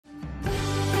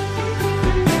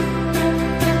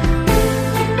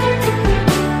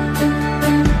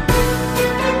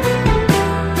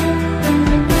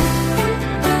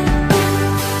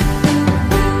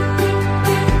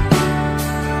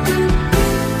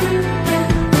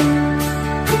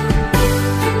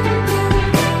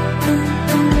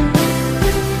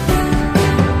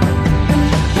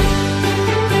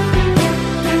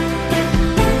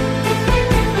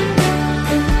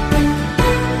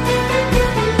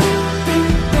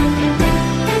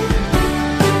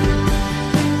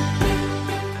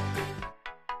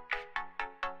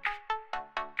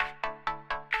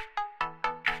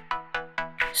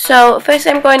So first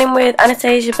I'm going in with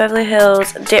Anastasia Beverly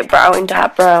Hills Dip Brow in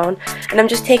dark brown, and I'm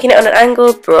just taking it on an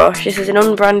angled brush. This is an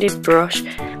unbranded brush,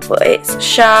 but it's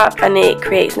sharp and it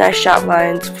creates nice sharp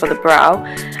lines for the brow,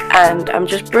 and I'm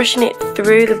just brushing it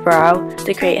through the brow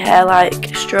to create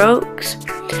hair-like strokes.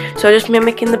 So just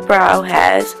mimicking the brow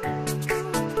hairs,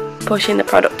 pushing the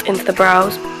product into the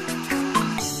brows.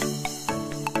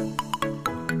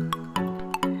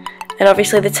 And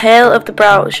obviously the tail of the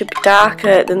brow should be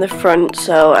darker than the front,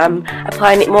 so I'm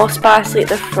applying it more sparsely at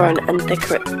the front and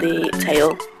thicker at the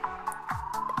tail,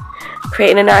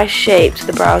 creating a nice shape to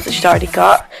the brows that she's already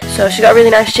got. So she's got a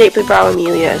really nice shapely brow,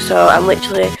 Amelia, so I'm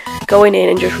literally going in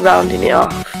and just rounding it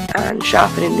off and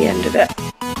sharpening the end of it.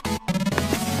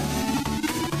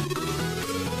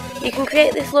 You can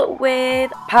create this look with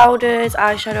powders,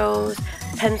 eyeshadows,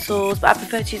 pencils, but I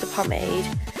prefer to use a pomade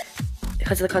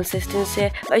because of the consistency.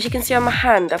 But as you can see on my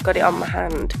hand, I've got it on my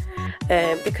hand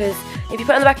because if you put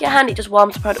it on the back of your hand, it just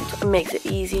warms the product up and makes it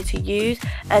easier to use.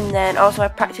 And then also I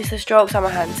practice the strokes on my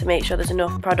hand to make sure there's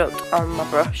enough product on my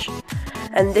brush.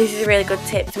 And this is a really good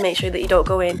tip to make sure that you don't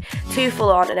go in too full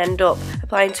on and end up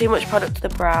applying too much product to the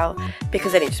brow,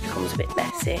 because then it just becomes a bit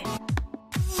messy.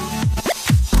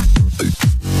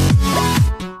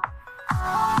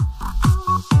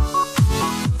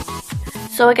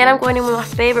 So again, I'm going in with my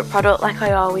favourite product like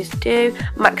I always do,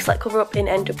 MAC Select Cover Up in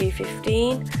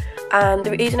NW15, and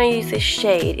the reason I use this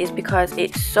shade is because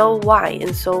it's so white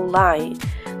and so light.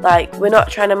 Like, we're not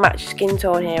trying to match skin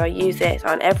tone here. I use this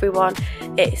on everyone.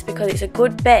 It's because it's a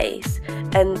good base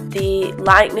and the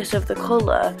lightness of the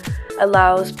colour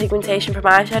allows pigmentation from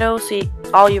eyeshadows,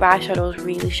 so all your eyeshadows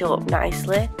really show up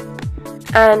nicely.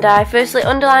 And I firstly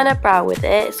underline her brow with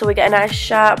it, so we get a nice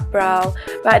sharp brow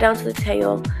right down to the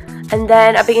tail. And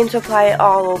then I begin to apply it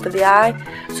all over the eye.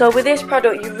 So with this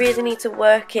product, you really need to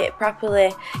work it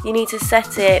properly. You need to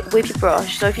set it with your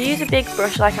brush. So if you use a big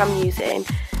brush like I'm using,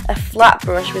 a flat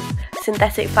brush with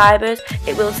synthetic fibres,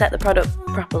 it will set the product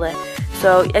properly.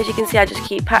 So as you can see, I just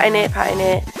keep patting it,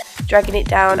 dragging it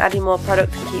down, adding more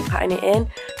product and keep patting it in.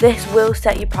 This will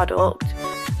set your product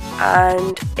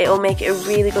and it will make it a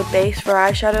really good base for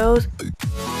eyeshadows.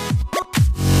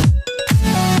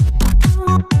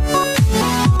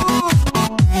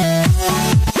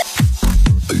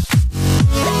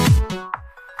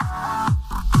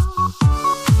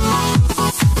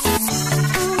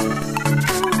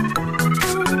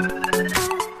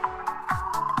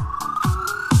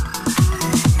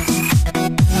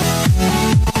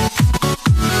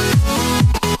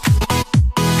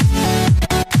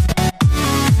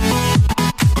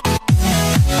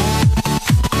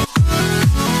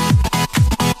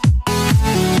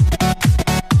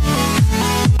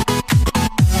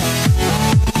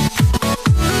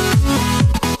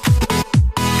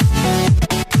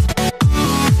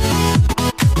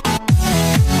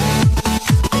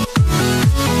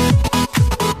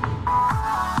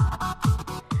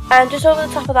 And just over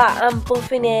the top of that, I'm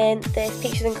buffing in this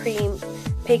Peaches and Cream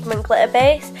pigment glitter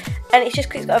base, and it's just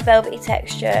because it's got a velvety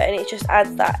texture and it just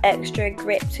adds that extra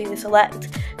grip to the Select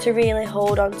to really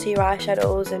hold on to your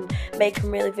eyeshadows and make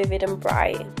them really vivid and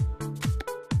bright.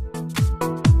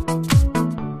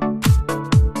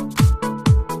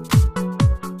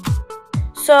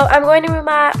 So I'm going in with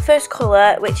my first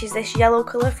colour, which is this yellow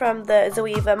colour from the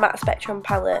Zoeva Matte Spectrum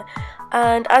palette.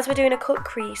 And as we're doing a cut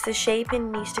crease, the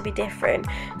shaping needs to be different.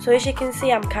 So as you can see,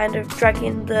 I'm kind of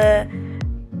dragging the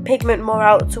pigment more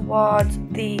out towards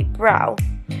the brow.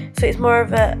 So it's more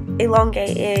of a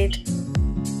elongated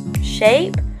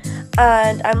shape.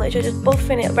 And I'm literally just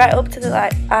buffing it right up to the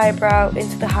eyebrow,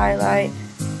 into the highlight.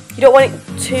 You don't want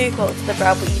it too close to the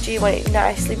brow, but you do want it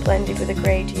nicely blended with a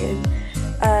gradient.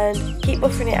 And keep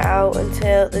buffing it out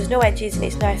until there's no edges and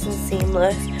it's nice and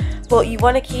seamless. But you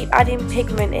want to keep adding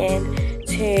pigment in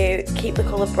to keep the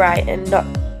colour bright and not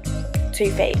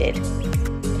too faded.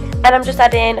 And I'm just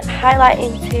adding highlight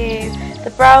into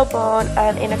the brow bone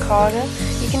and inner corner.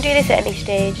 You can do this at any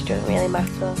stage, it doesn't really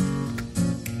matter.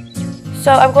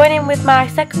 So I'm going in with my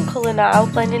second colour now,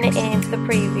 blending it into the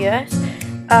previous.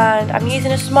 And I'm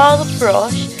using a smaller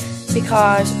brush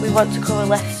because we want to cover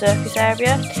less surface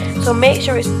area. So make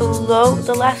sure it's below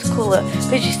the last colour,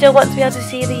 because you still want to be able to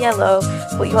see the yellow,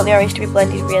 but you want the orange to be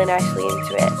blended really nicely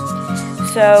into it.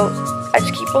 So I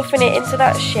just keep buffing it into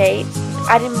that shape,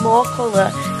 adding more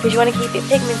colour, because you want to keep it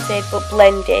pigmented but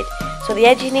blended. So the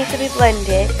edges need to be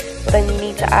blended, but then you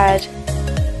need to add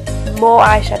more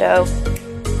eyeshadow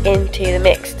into the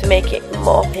mix to make it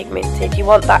more pigmented. You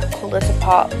want that colour to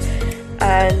pop,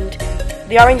 and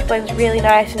the orange blends really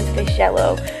nice into this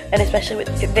yellow, and especially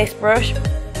with this brush.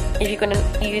 If you're going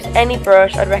to use any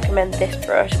brush, I'd recommend this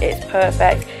brush. It's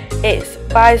perfect. It's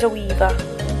by Zoeva.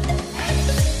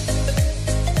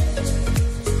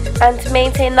 And to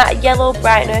maintain that yellow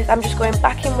brightness, I'm just going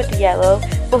back in with the yellow,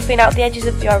 buffing out the edges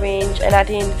of the orange and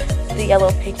adding the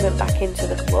yellow pigment back into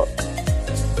the look.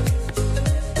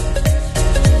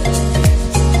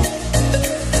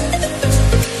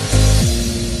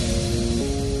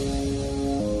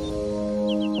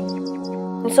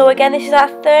 And so again, this is our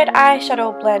third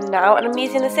eyeshadow blend now, and I'm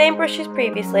using the same brush as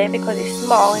previously because it's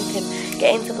small and can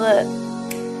get into the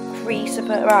crease of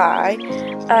her eye,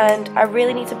 and I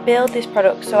really need to build this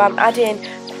product, so I'm adding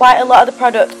quite a lot of the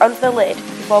product onto the lid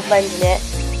before blending it,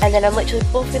 and then I'm literally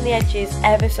buffing the edges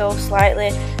ever so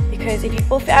slightly, because if you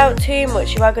buff it out too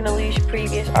much you are going to lose your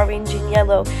previous orange and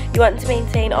yellow. You want to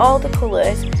maintain all the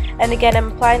colours, and again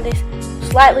I'm applying this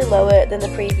slightly lower than the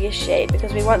previous shade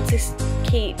because we want to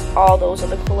keep all those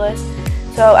other colours.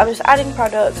 So I'm just adding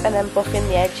product and then buffing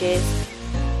the edges.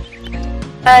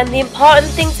 And the important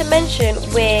thing to mention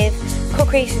with cut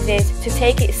creases is to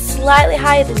take it slightly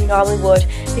higher than you normally would,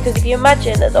 because if you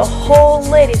imagine that the whole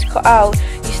lid is cut out,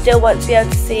 you still want to be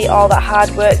able to see all that hard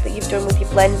work that you've done with your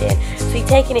blending. So you're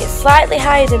taking it slightly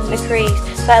higher than the crease,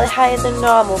 slightly higher than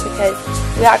normal, because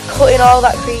we are cutting all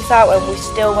that crease out and we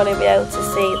still want to be able to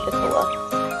see the colour.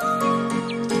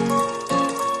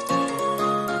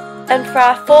 And for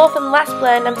our fourth and last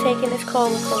blend, I'm taking this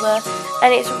cola colour,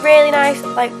 and it's really nice,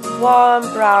 like warm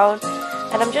brown,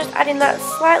 and I'm just adding that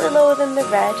slightly lower than the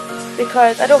red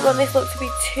because I don't want this look to be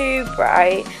too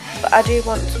bright, but I do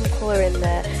want some colour in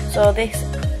there. So this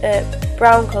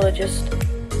brown colour just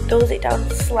dulls it down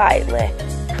slightly.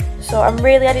 So I'm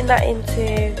really adding that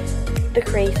into the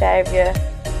crease area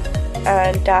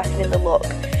and darkening the look.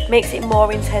 Makes it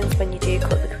more intense when you do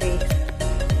cut the crease.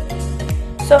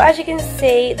 So as you can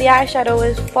see, the eyeshadow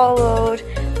has followed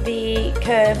the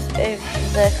curves of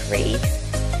the crease,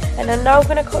 and I'm now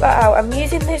going to cut that out. I'm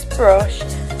using this brush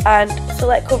and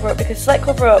Select Cover Up because Select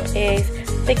Cover Up is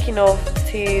thick enough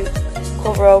to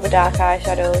cover over dark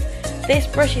eyeshadows. This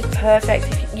brush is perfect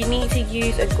if you need to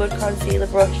use a good concealer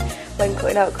brush when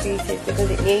cutting out creases,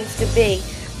 because it needs to be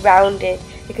rounded,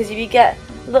 because if you get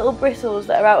little bristles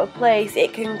that are out of place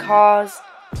it can cause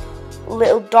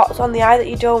little dots on the eye that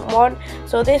you don't want.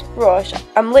 So this brush,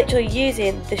 I'm literally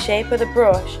using the shape of the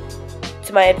brush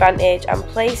to my advantage. I'm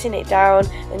placing it down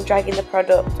and dragging the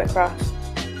product across,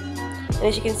 and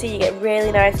as you can see you get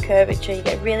really nice curvature, you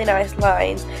get really nice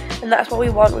lines, and that's what we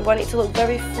want. We want it to look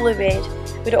very fluid.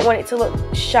 We don't want it to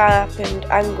look sharp and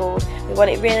angled. We want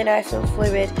it really nice and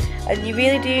fluid, and you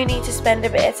really do need to spend a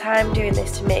bit of time doing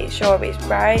this to make sure it's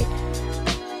right.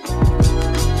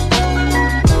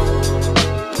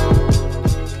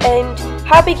 And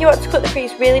how big you want to cut the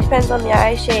crease really depends on the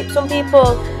eye shape. Some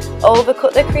people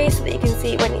overcut the crease so that you can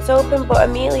see it when it's open, but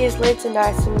Amelia's lids are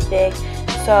nice and big,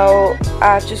 so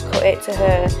I've just cut it to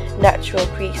her natural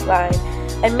crease line.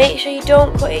 And make sure you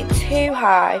don't cut it too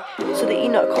high so that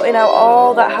you're not cutting out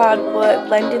all that hard work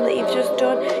blending that you've just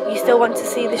done. You still want to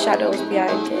see the shadows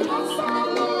behind it.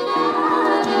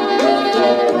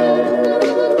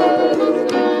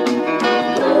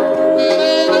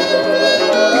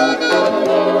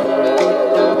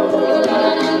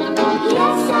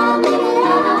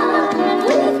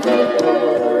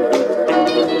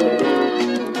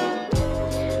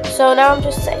 So now I'm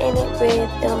just setting it with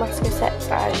Illamasqua Set's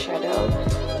eyeshadow,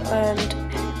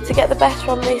 and to get the best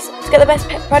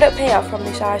product payoff from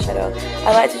this eyeshadow,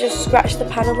 I like to just scratch the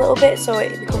pan a little bit so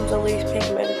it becomes a loose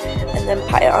pigment, and then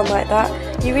pat it on like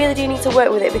that. You really do need to work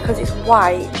with it because it's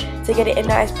white. To get it a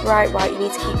nice bright white, you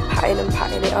need to keep patting and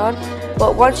patting it on.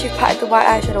 But once you've patted the white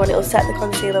eyeshadow on, it'll set the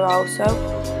concealer also.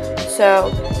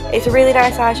 So it's a really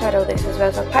nice eyeshadow this as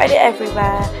well. So I've patted it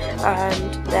everywhere,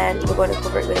 and then we're going to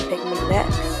cover it with a pigment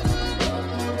next.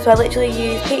 So I literally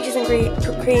use Peaches and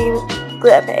Cream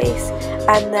glitter base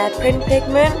and their print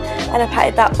pigment, and I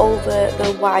patted that over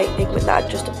the white pigment that I'd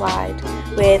just applied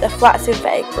with a flat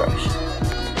synthetic brush.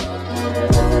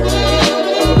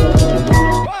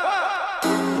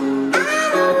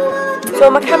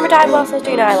 So my camera died whilst I was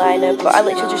doing eyeliner, but I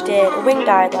literally just did a winged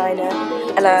eyeliner,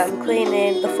 and I'm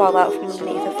cleaning the fallout from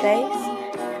underneath her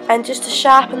face. And just to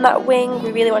sharpen that wing,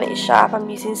 we really want it sharp,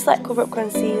 I'm using Select Cover Up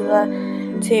Concealer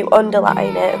to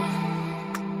underline it.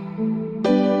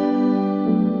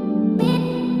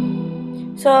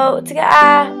 So to get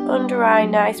our under eye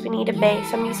nice, we need a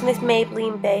base. I'm using this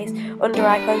Maybelline base under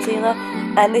eye concealer,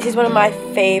 and this is one of my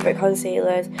favourite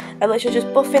concealers. I'm literally just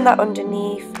buffing that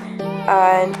underneath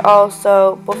and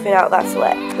also buffing out that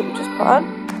select that we just put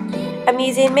on. I'm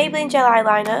using Maybelline gel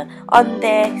eyeliner on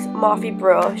this Morphe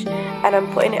brush, and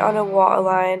I'm putting it on a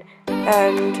waterline,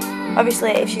 and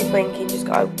obviously if she's blinking just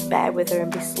gotta bear with her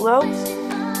and be slow.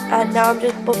 And now I'm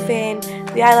just buffing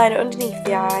the eyeliner underneath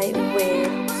the eye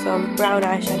with some brown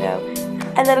eyeshadow,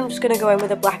 and then I'm just going to go in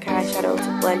with a black eyeshadow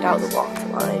to blend out the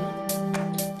waterline.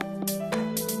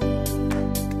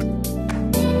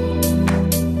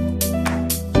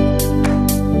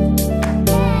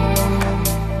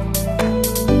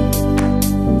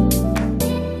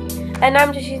 And now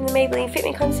I'm just using the Maybelline Fit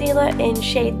Me Concealer in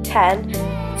shade 10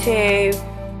 to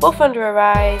buff under her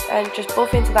eyes and just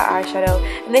buff into that eyeshadow.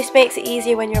 And this makes it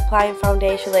easier when you're applying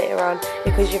foundation later on,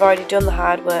 because you've already done the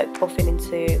hard work buffing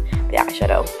into the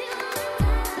eyeshadow.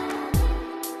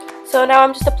 So now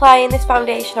I'm just applying this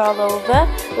foundation all over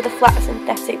with a flat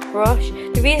synthetic brush.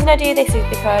 The reason I do this is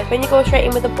because when you go straight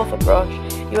in with a buffer brush,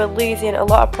 you are losing a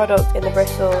lot of product in the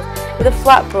bristles. With a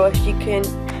flat brush, you can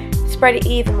spread it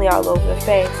evenly all over the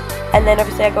face. And then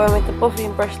obviously I go in with the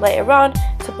buffing brush later on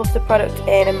to buff the product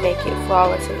in and make it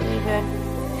flawless and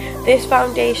even. This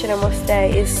foundation, I must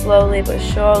say, is slowly but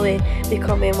surely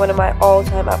becoming one of my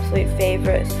all-time absolute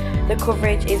favourites. The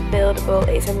coverage is buildable,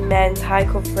 it's immense, high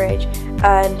coverage,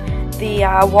 and the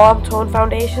warm tone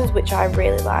foundations, which I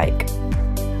really like.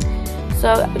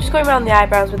 So I'm just going around the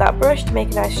eyebrows with that brush to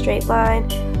make a nice straight line,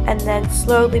 and then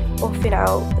slowly buffing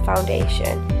out the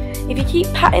foundation. If you keep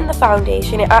patting the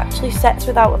foundation, it actually sets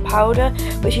without a powder,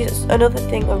 which is another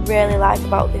thing I really like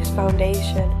about this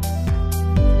foundation.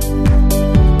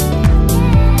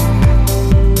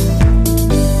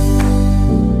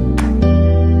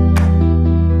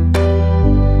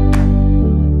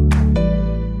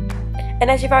 And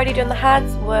as you've already done the hard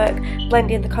work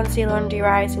blending the concealer under your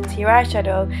eyes into your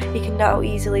eyeshadow, you can now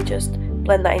easily just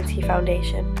blend that into your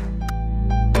foundation.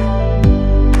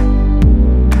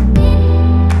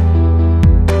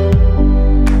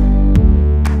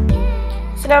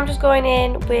 Now I'm just going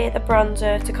in with a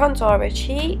bronzer to contour her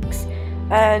cheeks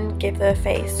and give the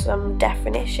face some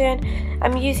definition.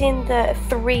 I'm using the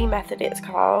 3 method, it's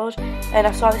called, and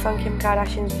I saw this on Kim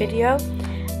Kardashian's video,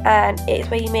 and it's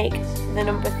where you make the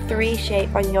number 3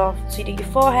 shape on your, so you do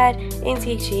your forehead, into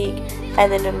your cheek, and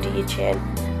then under your chin,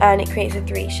 and it creates a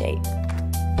 3 shape.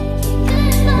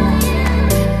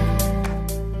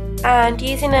 And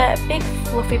using a big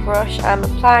fluffy brush, I'm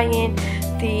applying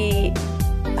the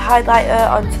highlighter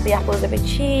onto the apples of her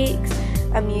cheeks.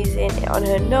 I'm using it on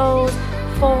her nose,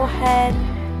 forehead,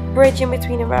 bridging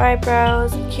between her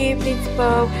eyebrows, Cupid's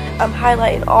bow. I'm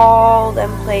highlighting all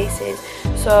them places,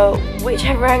 so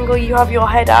whichever angle you have your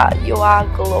head at, you are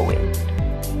glowing.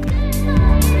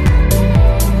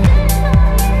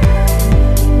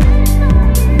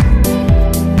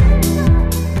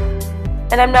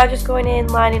 And I'm now just going in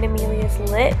lining Amelia's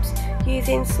lips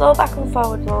using slow back and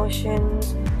forward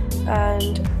motions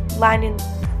and lining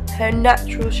her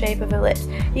natural shape of her lips.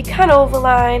 You can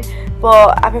overline,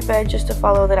 but I prefer just to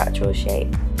follow the natural shape.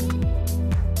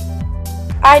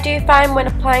 I do find when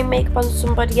applying makeup on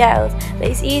somebody else that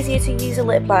it's easier to use a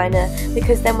lip liner,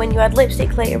 because then when you add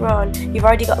lipstick later on, you've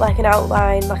already got like an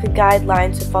outline, like a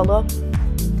guideline to follow.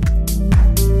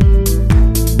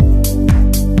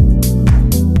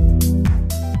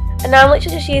 And now I'm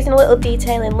literally just using a little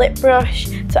detailing lip brush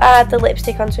to add the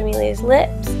lipstick onto Amelia's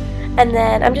lips. And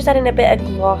then I'm just adding a bit of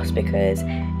gloss because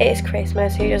it's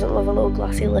Christmas. Who doesn't love a little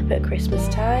glossy lip at Christmas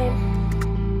time?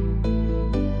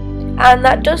 And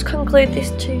that does conclude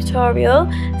this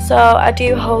tutorial. So I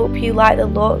do hope you like the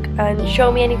look and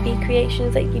show me any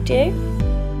recreations that you do.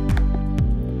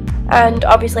 And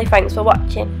obviously thanks for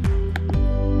watching.